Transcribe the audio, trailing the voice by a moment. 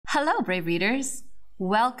Hello, brave readers.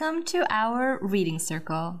 Welcome to our reading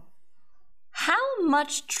circle. How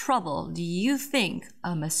much trouble do you think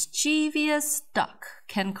a mischievous duck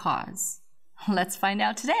can cause? Let's find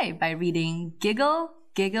out today by reading Giggle,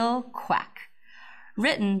 Giggle, Quack,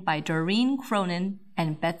 written by Doreen, Cronin,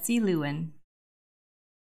 and Betsy, Lewin.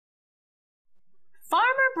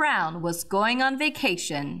 Farmer Brown was going on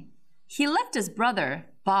vacation. He left his brother,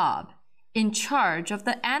 Bob, in charge of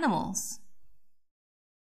the animals.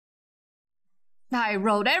 I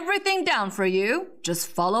wrote everything down for you. Just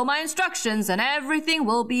follow my instructions and everything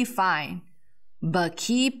will be fine. But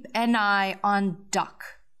keep an eye on Duck.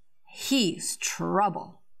 He's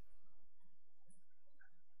trouble.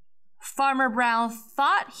 Farmer Brown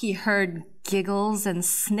thought he heard giggles and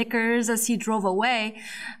snickers as he drove away,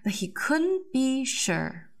 but he couldn't be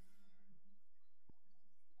sure.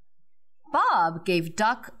 Bob gave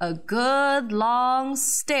Duck a good long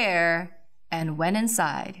stare and went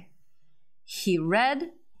inside. He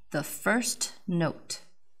read the first note.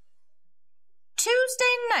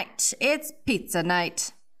 Tuesday night, it's pizza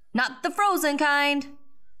night. Not the frozen kind.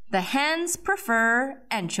 The hens prefer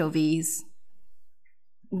anchovies.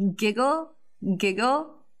 Giggle,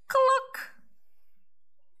 giggle, cluck.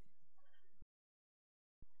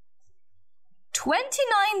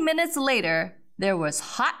 29 minutes later, there was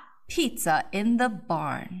hot pizza in the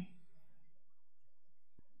barn.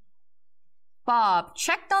 Bob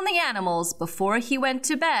checked on the animals before he went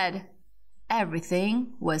to bed.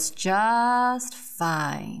 Everything was just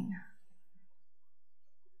fine.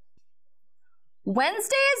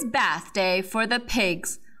 Wednesday is bath day for the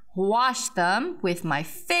pigs. Wash them with my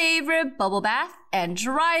favorite bubble bath and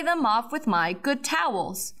dry them off with my good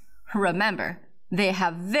towels. Remember, they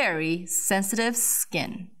have very sensitive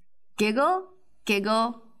skin. Giggle,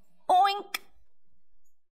 giggle, oink.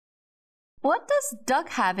 What does Duck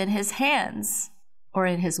have in his hands or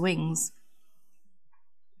in his wings?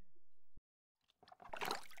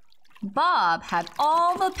 Bob had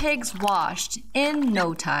all the pigs washed in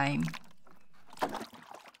no time.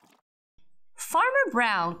 Farmer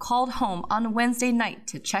Brown called home on Wednesday night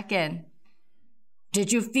to check in.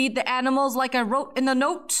 Did you feed the animals like I wrote in the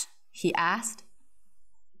note? He asked.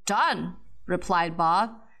 Done, replied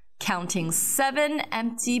Bob, counting 7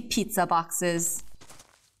 empty pizza boxes.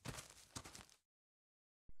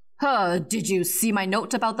 Did you see my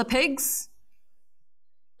note about the pigs?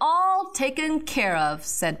 All taken care of,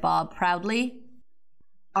 said Bob proudly.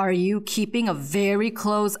 Are you keeping a very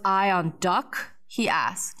close eye on Duck? He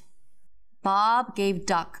asked. Bob gave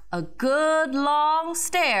Duck a good long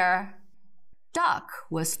stare. Duck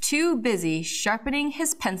was too busy sharpening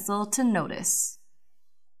his pencil to notice.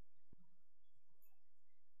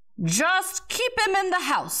 Just keep him in the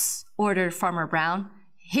house, ordered Farmer Brown.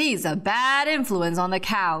 He's a bad influence on the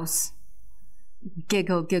cows.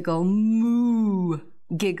 Giggle, giggle, moo.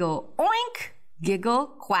 Giggle, oink. Giggle,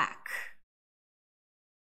 quack.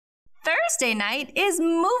 Thursday night is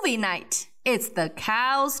movie night. It's the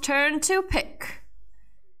cow's turn to pick.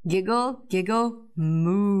 Giggle, giggle,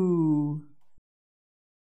 moo.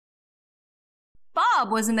 Bob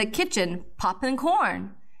was in the kitchen popping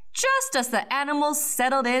corn, just as the animals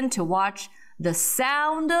settled in to watch The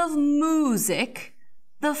Sound of Music.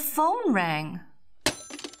 The phone rang.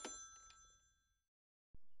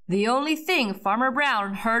 The only thing Farmer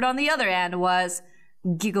Brown heard on the other end was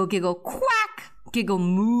giggle, giggle, quack, giggle,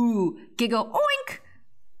 moo, giggle, oink.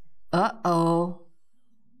 Uh-oh.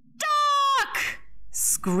 Duck!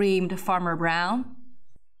 Screamed Farmer Brown.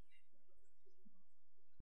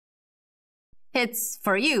 It's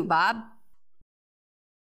for you, Bob.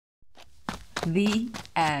 The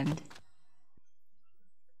end.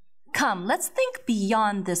 Come, let's think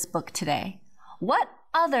beyond this book today. What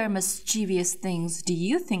other mischievous things do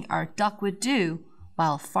you think our duck would do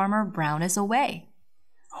while Farmer Brown is away?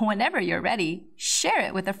 Whenever you're ready, share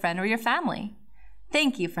it with a friend or your family.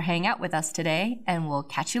 Thank you for hanging out with us today, and we'll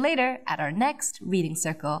catch you later at our next reading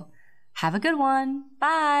circle. Have a good one.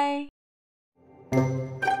 Bye.